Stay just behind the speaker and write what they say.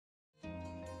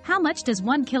How much does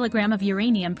 1 kilogram of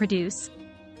uranium produce?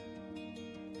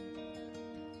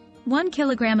 1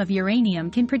 kilogram of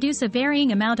uranium can produce a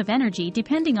varying amount of energy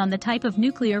depending on the type of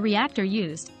nuclear reactor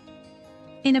used.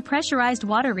 In a pressurized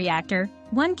water reactor,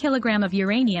 1 kilogram of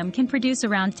uranium can produce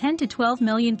around 10 to 12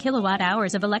 million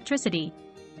kilowatt-hours of electricity.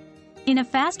 In a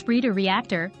fast breeder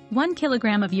reactor, 1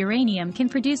 kilogram of uranium can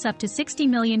produce up to 60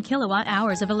 million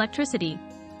kilowatt-hours of electricity.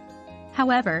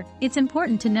 However, it's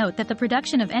important to note that the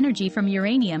production of energy from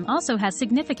uranium also has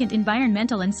significant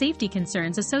environmental and safety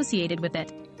concerns associated with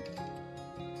it.